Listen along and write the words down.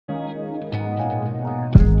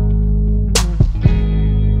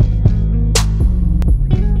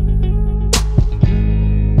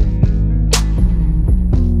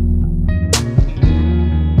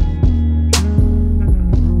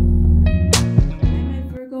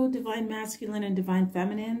Divine Masculine and Divine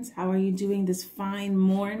Feminines. How are you doing this fine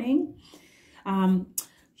morning?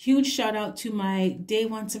 Huge shout out to my day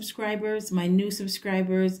one subscribers, my new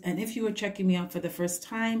subscribers. And if you are checking me out for the first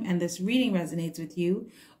time and this reading resonates with you,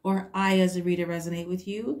 or I as a reader resonate with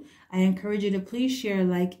you, I encourage you to please share,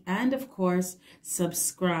 like, and of course,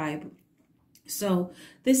 subscribe. So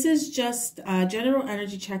this is just a general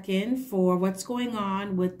energy check-in for what's going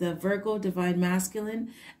on with the Virgo Divine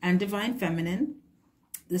Masculine and Divine Feminine.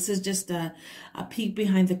 This is just a peek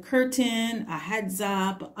behind the curtain, a heads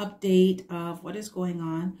up, update of what is going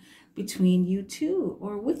on between you two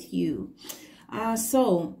or with you.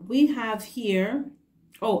 So we have here,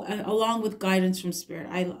 along with guidance from Spirit.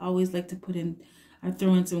 I always like to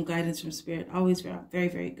throw in some guidance from Spirit. Always very,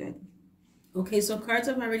 very good. Okay, so cards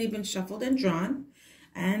have already been shuffled and drawn,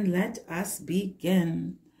 and let us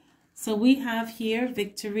begin. So we have here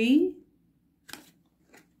Victory,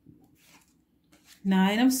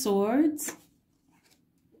 Nine of Swords,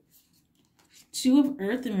 Two of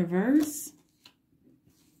Earth in reverse,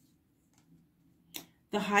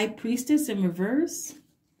 the High Priestess in reverse,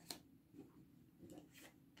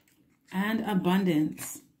 and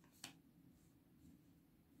Abundance.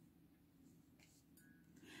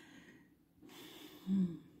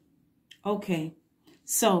 Okay,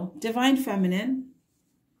 so Divine Feminine,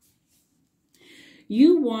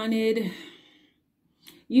 you wanted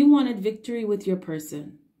victory with your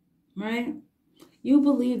person, right? You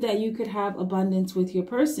believe that you could have abundance with your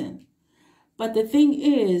person. But the thing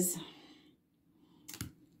is,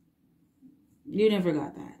 you never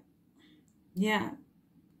got that. Yeah.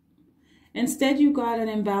 Instead, you got an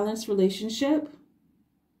imbalanced relationship.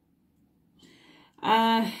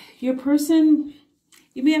 Your person,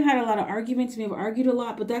 you may have had a lot of arguments, you may have argued a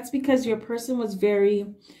lot, but that's because your person was they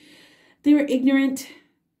were ignorant,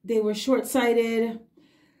 they were short-sighted,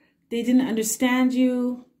 they didn't understand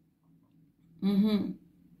you.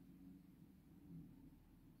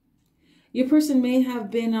 Your person may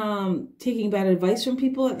have been taking bad advice from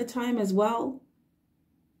people at the time as well.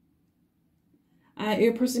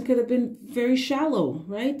 Your person could have been very shallow,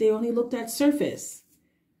 right? They only looked at surface.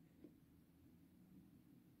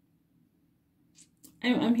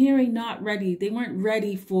 I'm hearing not ready. They weren't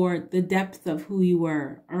ready for the depth of who you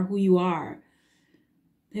were or who you are.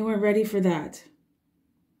 They weren't ready for that.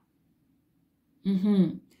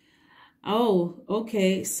 Oh,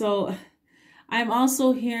 okay. So I'm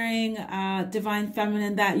also hearing Divine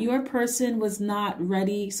Feminine that your person was not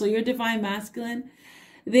ready. So your Divine Masculine,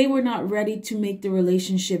 they were not ready to make the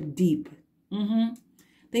relationship deep.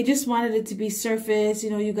 They just wanted it to be surface. You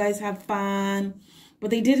know, you guys have fun. But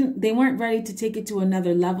they weren't ready to take it to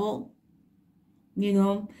another level, you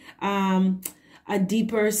know, a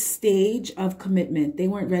deeper stage of commitment. They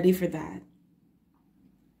weren't ready for that.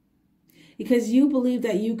 Because you believe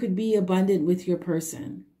that you could be abundant with your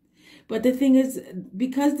person. But the thing is,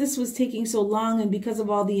 because this was taking so long and because of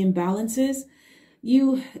all the imbalances,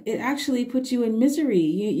 it actually put you in misery.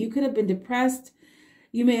 You could have been depressed.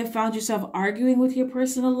 You may have found yourself arguing with your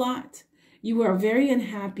person a lot. You were very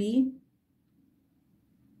unhappy.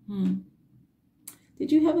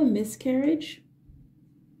 Did you have a miscarriage?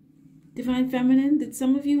 Divine Feminine, did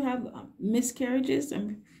some of you have miscarriages?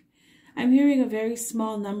 I'm hearing a very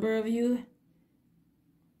small number of you.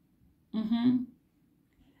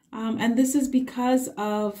 And this is because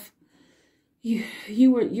of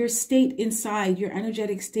your state inside, your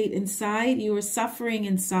energetic state inside. You were suffering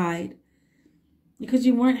inside because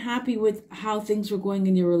you weren't happy with how things were going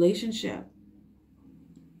in your relationship.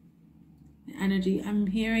 Energy. I'm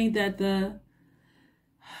hearing that the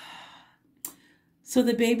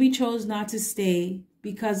baby chose not to stay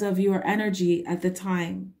because of your energy at the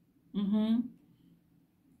time.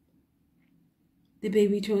 The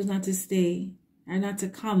baby chose not to stay or not to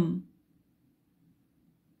come.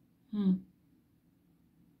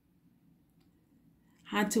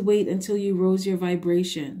 Had to wait until you rose your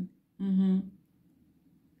vibration.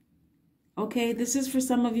 Okay, this is for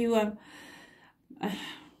some of you.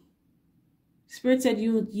 Spirit said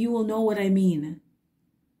you will know what I mean.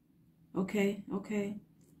 Okay.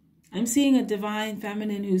 I'm seeing a Divine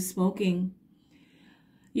Feminine who's smoking.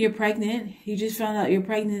 You're pregnant. You just found out you're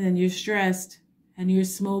pregnant and you're stressed and you're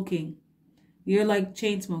smoking. You're like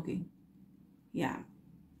chain smoking. Yeah.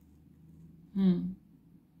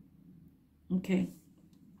 Okay.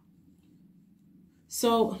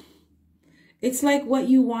 So it's like what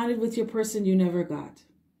you wanted with your person you never got.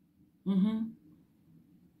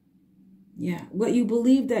 Yeah, what you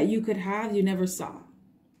believed that you could have, you never saw.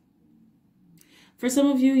 For some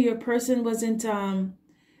of you, your person wasn't,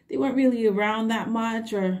 they weren't really around that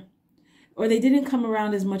much, or they didn't come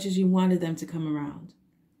around as much as you wanted them to come around.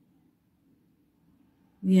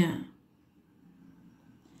 Yeah.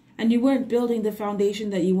 And you weren't building the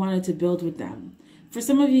foundation that you wanted to build with them. For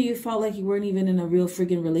some of you, you felt like you weren't even in a real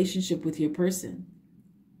friggin' relationship with your person.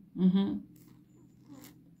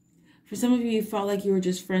 For some of you, you felt like you were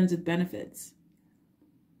just friends with benefits.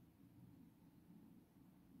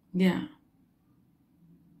 Yeah.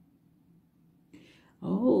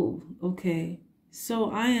 Oh, okay.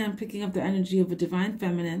 So I am picking up the energy of a divine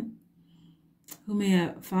feminine who may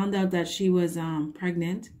have found out that she was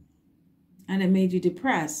pregnant, and it made you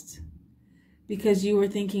depressed because you were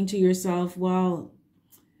thinking to yourself, well,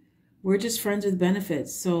 we're just friends with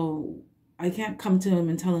benefits, so I can't come to him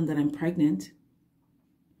and tell him that I'm pregnant.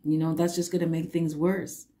 You know, that's just going to make things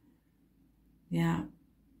worse. Yeah.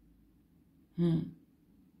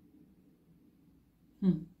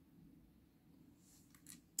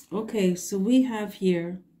 Okay, so we have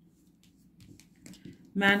here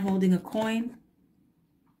man holding a coin,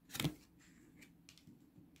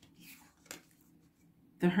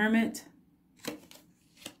 the Hermit,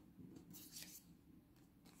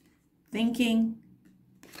 thinking,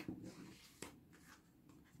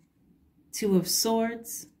 Two of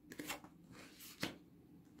Swords,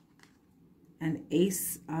 and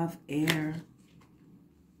Ace of Air.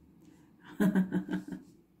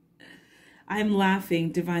 I'm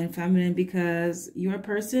laughing, Divine Feminine, because your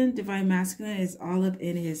person, Divine Masculine, is all up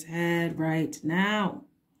in his head right now.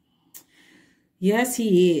 Yes,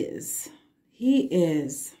 he is. He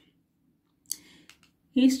is.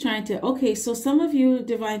 He's trying to, okay, so some of you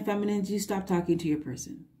Divine Feminines, you stop talking to your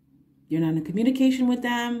person. You're not in communication with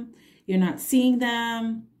them. You're not seeing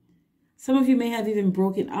them. Some of you may have even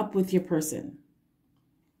broken up with your person.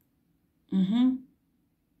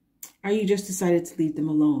 Or you just decided to leave them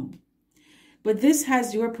alone. But this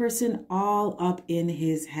has your person all up in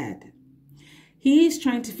his head. He's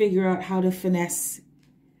trying to figure out how to finesse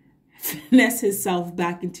himself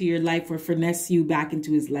back into your life, or finesse you back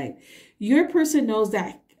into his life. Your person knows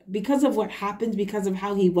that because of what happened, because of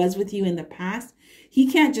how he was with you in the past,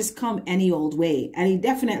 he can't just come any old way. And he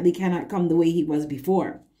definitely cannot come the way he was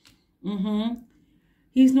before.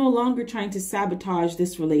 He's no longer trying to sabotage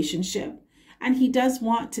this relationship. And he does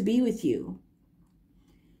want to be with you.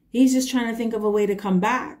 He's just trying to think of a way to come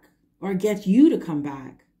back, or get you to come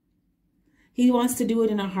back. He wants to do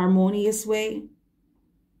it in a harmonious way.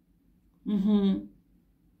 And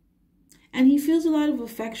he feels a lot of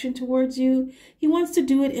affection towards you. He wants to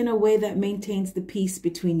do it in a way that maintains the peace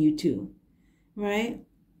between you two, right?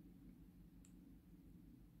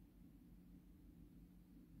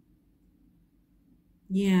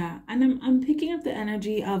 Yeah, and I'm picking up the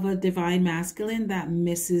energy of a Divine Masculine that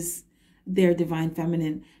misses their Divine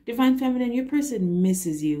Feminine. Divine Feminine, your person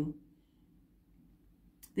misses you.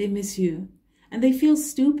 They miss you. And they feel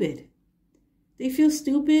stupid. They feel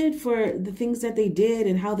stupid for the things that they did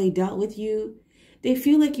and how they dealt with you. They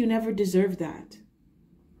feel like you never deserved that.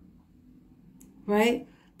 Right?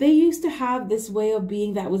 They used to have this way of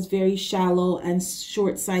being that was very shallow and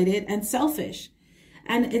short-sighted and selfish.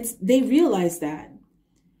 And they realize that.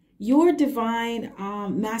 Your Divine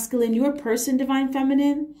Masculine, your person Divine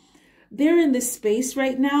Feminine, they're in this space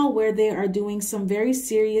right now where they are doing some very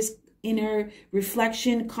serious inner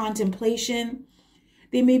reflection, contemplation.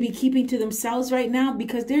 They may be keeping to themselves right now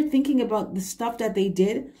because they're thinking about the stuff that they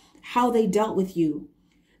did, how they dealt with you.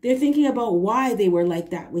 They're thinking about why they were like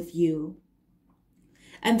that with you.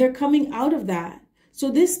 And they're coming out of that.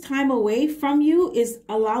 So this time away from you is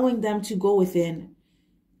allowing them to go within,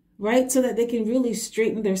 right? So that they can really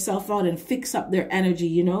straighten themselves out and fix up their energy,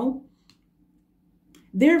 you know?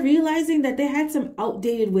 They're realizing that they had some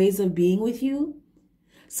outdated ways of being with you,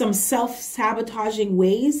 some self-sabotaging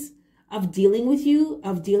ways of dealing with you,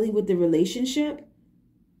 of dealing with the relationship.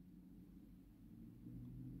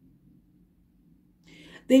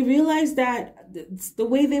 They realized that the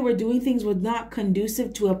way they were doing things was not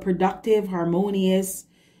conducive to a productive, harmonious,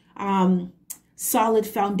 solid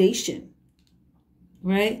foundation,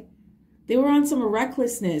 right? They were on some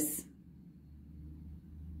recklessness.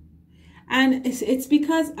 And it's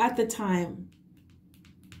because at the time,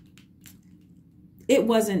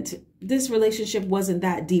 this relationship wasn't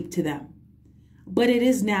that deep to them. But it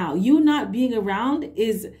is now. You not being around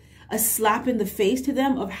is a slap in the face to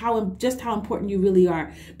them of just how important you really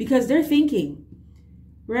are. Because they're thinking,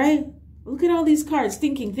 right? Look at all these cards,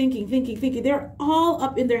 thinking. They're all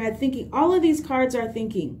up in their head thinking. All of these cards are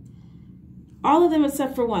thinking. All of them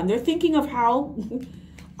except for one. They're thinking of how,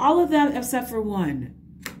 all of them except for one,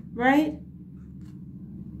 right?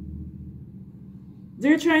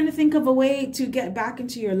 They're trying to think of a way to get back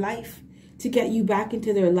into your life, to get you back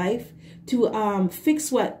into their life, to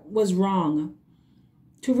fix what was wrong,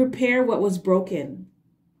 to repair what was broken.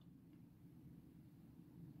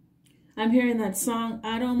 I'm hearing that song,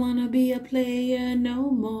 I don't want to be a player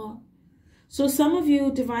no more. So some of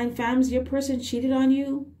you, divine femmes, your person cheated on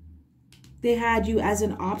you. They had you as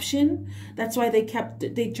an option. That's why they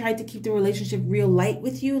tried to keep the relationship real light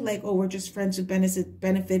with you. Like, oh, we're just friends with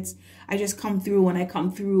benefits. I just come through when I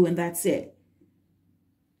come through and that's it.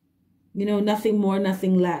 You know, nothing more,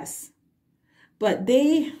 nothing less. But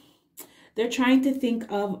they're trying to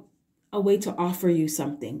think of a way to offer you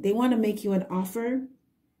something. They want to make you an offer.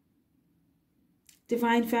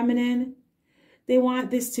 Divine feminine, they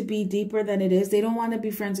want this to be deeper than it is. They don't want to be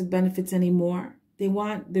friends with benefits anymore. They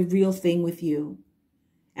want the real thing with you.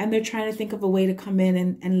 And they're trying to think of a way to come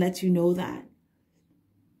in and let you know that.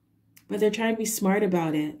 But they're trying to be smart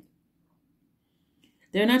about it.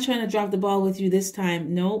 They're not trying to drop the ball with you this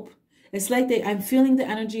time. Nope. It's like I'm feeling the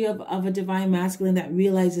energy of a divine masculine that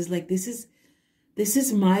realizes, like, this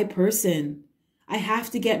is my person. I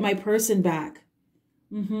have to get my person back.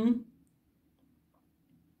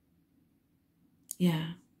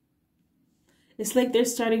 Yeah. It's like they're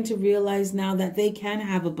starting to realize now that they can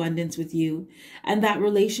have abundance with you. And that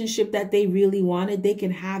relationship that they really wanted, they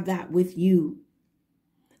can have that with you.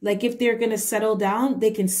 Like if they're going to settle down,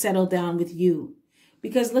 they can settle down with you.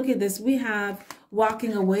 Because look at this. We have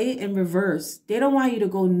walking away in reverse. They don't want you to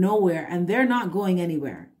go nowhere. And they're not going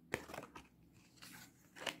anywhere.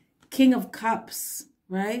 King of Cups,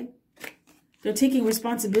 right? They're taking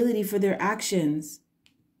responsibility for their actions.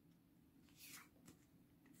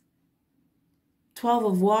 12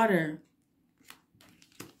 of Water.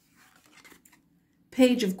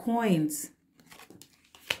 Page of Coins.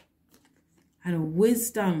 And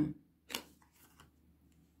Wisdom.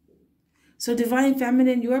 So divine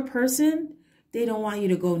feminine, your person, they don't want you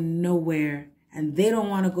to go nowhere. And they don't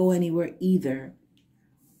want to go anywhere either.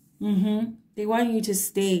 They want you to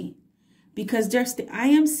stay. Because I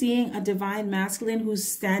am seeing a divine masculine who's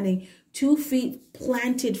standing 2 feet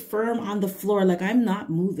planted firm on the floor. Like, I'm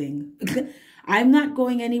not moving. I'm not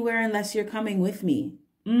going anywhere unless you're coming with me.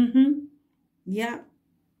 Yeah.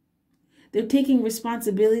 They're taking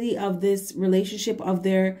responsibility of this relationship, of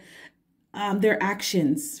their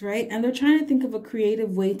actions, right? And they're trying to think of a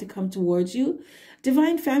creative way to come towards you.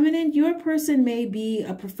 Divine feminine, your person may be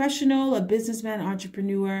a professional, a businessman,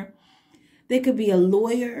 entrepreneur. They could be a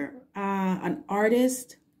lawyer, an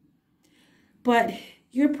artist. But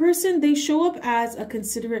your person, they show up as a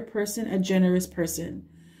considerate person, a generous person.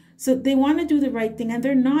 So they want to do the right thing, and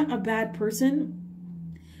they're not a bad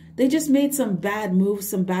person. They just made some bad moves,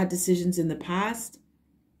 some bad decisions in the past.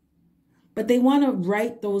 But they want to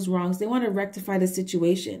right those wrongs. They want to rectify the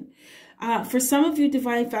situation. For some of you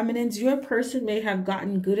divine feminines, your person may have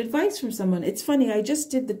gotten good advice from someone. It's funny, I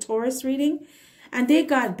just did the Taurus reading, and they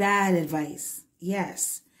got bad advice.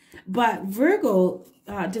 Yes. But Virgo,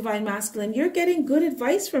 divine masculine, you're getting good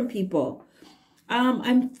advice from people.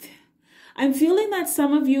 I'm feeling that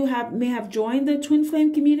some of you may have joined the twin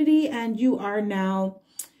flame community, and you are now,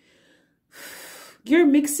 you're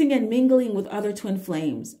mixing and mingling with other twin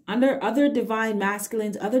flames, under other divine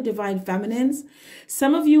masculines, other divine feminines.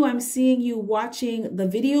 Some of you, I'm seeing you watching the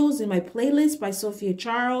videos in my playlist by Sophia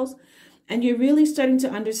Charles, and you're really starting to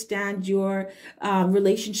understand your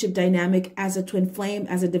relationship dynamic as a twin flame,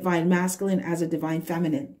 as a divine masculine, as a divine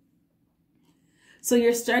feminine. So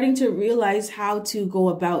you're starting to realize how to go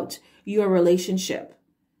about your relationship,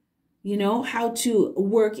 you know, how to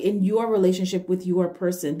work in your relationship with your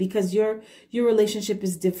person, because your relationship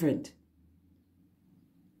is different.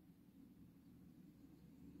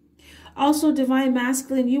 Also, divine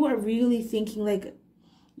masculine, you are really thinking, like,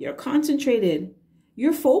 you're concentrated.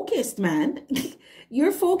 You're focused, man.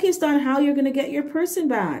 You're focused on how you're going to get your person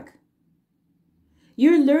back.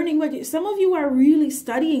 You're learning some of you are really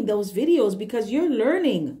studying those videos because you're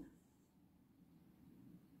learning.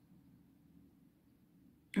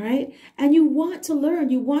 Right? And you want to learn.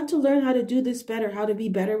 You want to learn how to do this better, how to be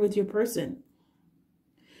better with your person.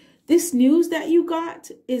 This news that you got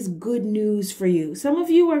is good news for you. Some of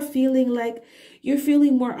you are feeling like you're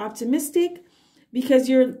feeling more optimistic because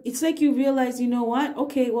it's like you realize, you know what?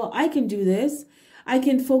 Okay, well, I can do this. I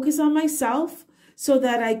can focus on myself so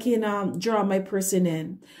that I can draw my person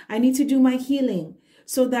in. I need to do my healing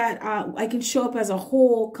so that I can show up as a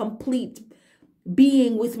whole, complete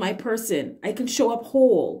being with my person. I can show up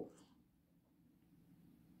whole.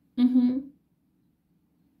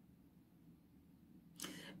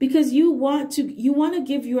 Because you want to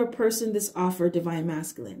give your person this offer, divine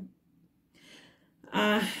masculine.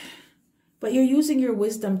 But you're using your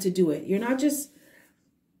wisdom to do it. You're not just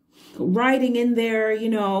riding in there, you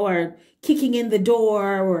know, or kicking in the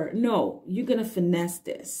door, or no, you're going to finesse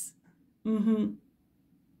this. You're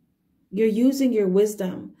using your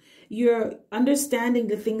wisdom. You're understanding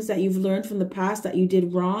the things that you've learned from the past that you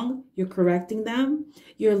did wrong. You're correcting them.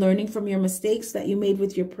 You're learning from your mistakes that you made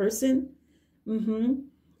with your person. And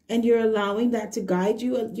you're allowing that to guide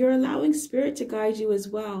you. You're allowing Spirit to guide you as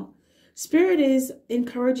well. Spirit is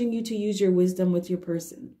encouraging you to use your wisdom with your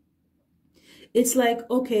person. It's like,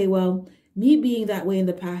 okay, well, me being that way in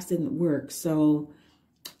the past didn't work. So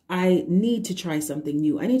I need to try something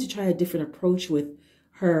new. I need to try a different approach with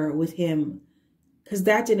her, with him, because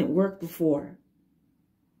that didn't work before.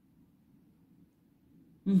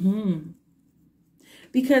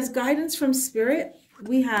 Because guidance from Spirit,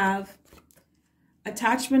 we have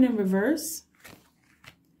attachment in reverse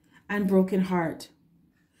and broken heart.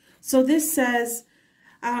 So this says,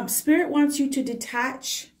 Spirit wants you to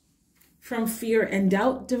detach from fear and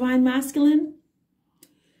doubt, Divine Masculine.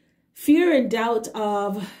 Fear and doubt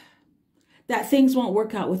of that things won't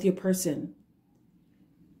work out with your person.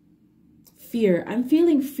 Fear. I'm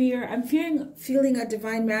feeling fear. I'm feeling a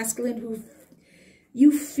Divine Masculine who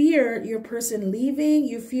you fear your person leaving.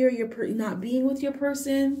 You fear your not being with your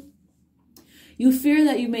person. You fear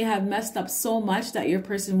that you may have messed up so much that your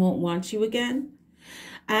person won't want you again.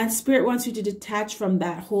 And Spirit wants you to detach from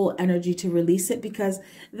that whole energy, to release it, because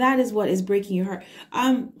that is what is breaking your heart.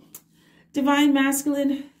 Divine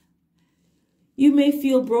Masculine, you may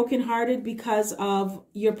feel brokenhearted because of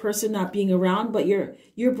your person not being around, but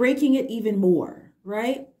you're breaking it even more,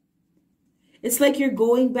 right? It's like you're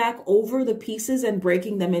going back over the pieces and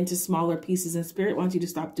breaking them into smaller pieces. And Spirit wants you to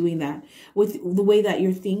stop doing that with the way that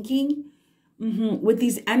you're thinking. With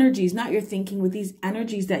these energies, not your thinking, with these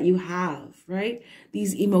energies that you have, right?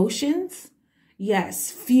 These emotions,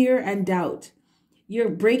 yes, fear and doubt. You're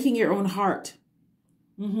breaking your own heart.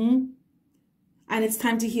 And it's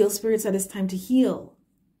time to heal. Spirit said it's time to heal.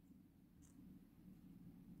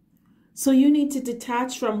 So you need to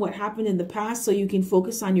detach from what happened in the past so you can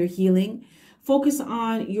focus on your healing. Focus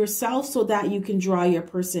on yourself so that you can draw your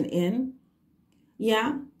person in.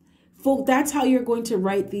 Yeah. That's how you're going to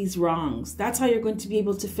right these wrongs. That's how you're going to be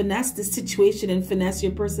able to finesse the situation and finesse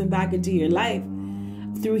your person back into your life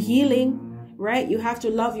through healing, right? You have to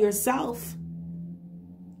love yourself,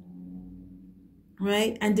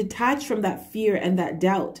 right? And detach from that fear and that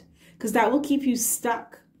doubt, because that will keep you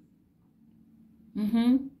stuck.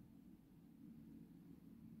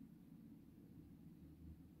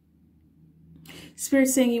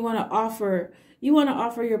 Spirit's saying you want to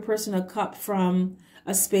offer your person a cup from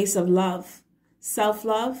a space of love,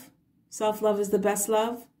 self-love. Self-love is the best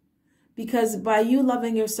love, because by you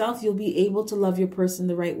loving yourself, you'll be able to love your person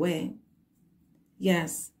the right way.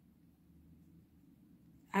 Yes,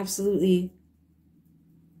 absolutely.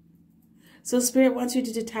 So Spirit wants you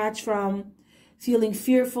to detach from feeling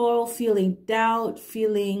fearful, feeling doubt,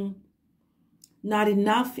 feeling not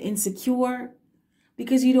enough, insecure,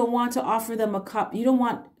 because you don't want to offer them a cup. You don't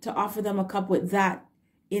want to offer them a cup with that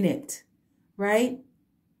in it, right?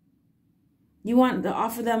 You want to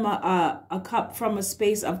offer them a cup from a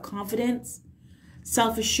space of confidence,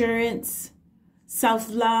 self-assurance,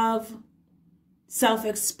 self-love,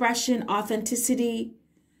 self-expression, authenticity,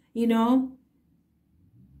 you know?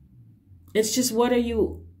 It's just what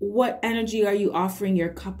energy are you offering your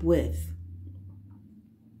cup with?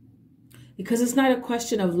 Because it's not a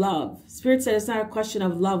question of love. Spirit said it's not a question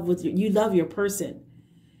of love with you love your person.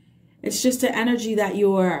 It's just the energy that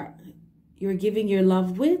you're giving your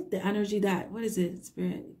love with, the energy that, what is it,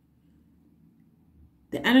 Spirit?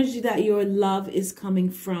 The energy that your love is coming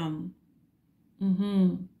from.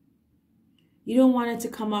 You don't want it to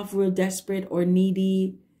come off real desperate or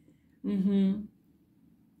needy.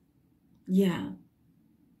 Yeah.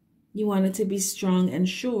 You want it to be strong and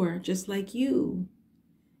sure, just like you.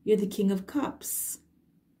 You're the King of Cups.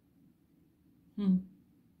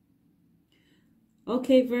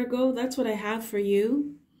 Okay, Virgo, that's what I have for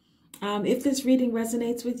you. If this reading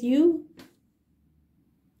resonates with you,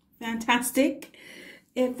 fantastic.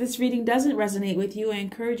 If this reading doesn't resonate with you, I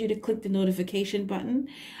encourage you to click the notification button.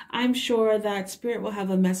 I'm sure that Spirit will have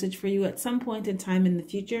a message for you at some point in time in the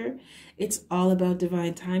future. It's all about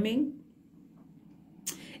divine timing.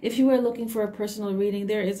 If you are looking for a personal reading,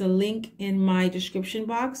 there is a link in my description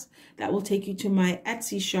box that will take you to my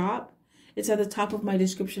Etsy shop. It's at the top of my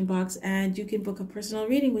description box, and you can book a personal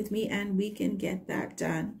reading with me and we can get that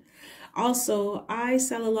done. Also, I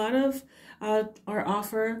sell a lot of or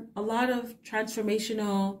offer a lot of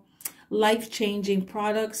transformational, life-changing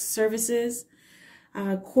products, services,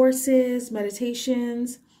 courses,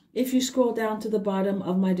 meditations. If you scroll down to the bottom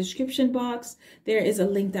of my description box, there is a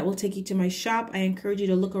link that will take you to my shop. I encourage you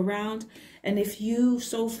to look around. And if you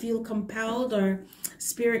so feel compelled or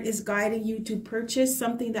Spirit is guiding you to purchase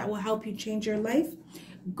something that will help you change your life,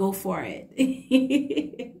 go for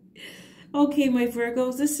it. Okay, my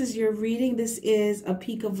Virgos, this is your reading. This is a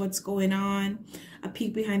peek of what's going on, a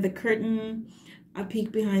peek behind the curtain, a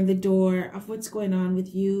peek behind the door of what's going on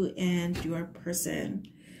with you and your person.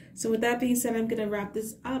 So with that being said, I'm going to wrap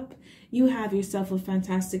this up. You have yourself a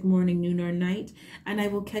fantastic morning, noon, or night, and I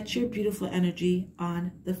will catch your beautiful energy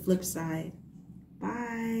on the flip side.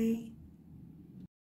 Bye.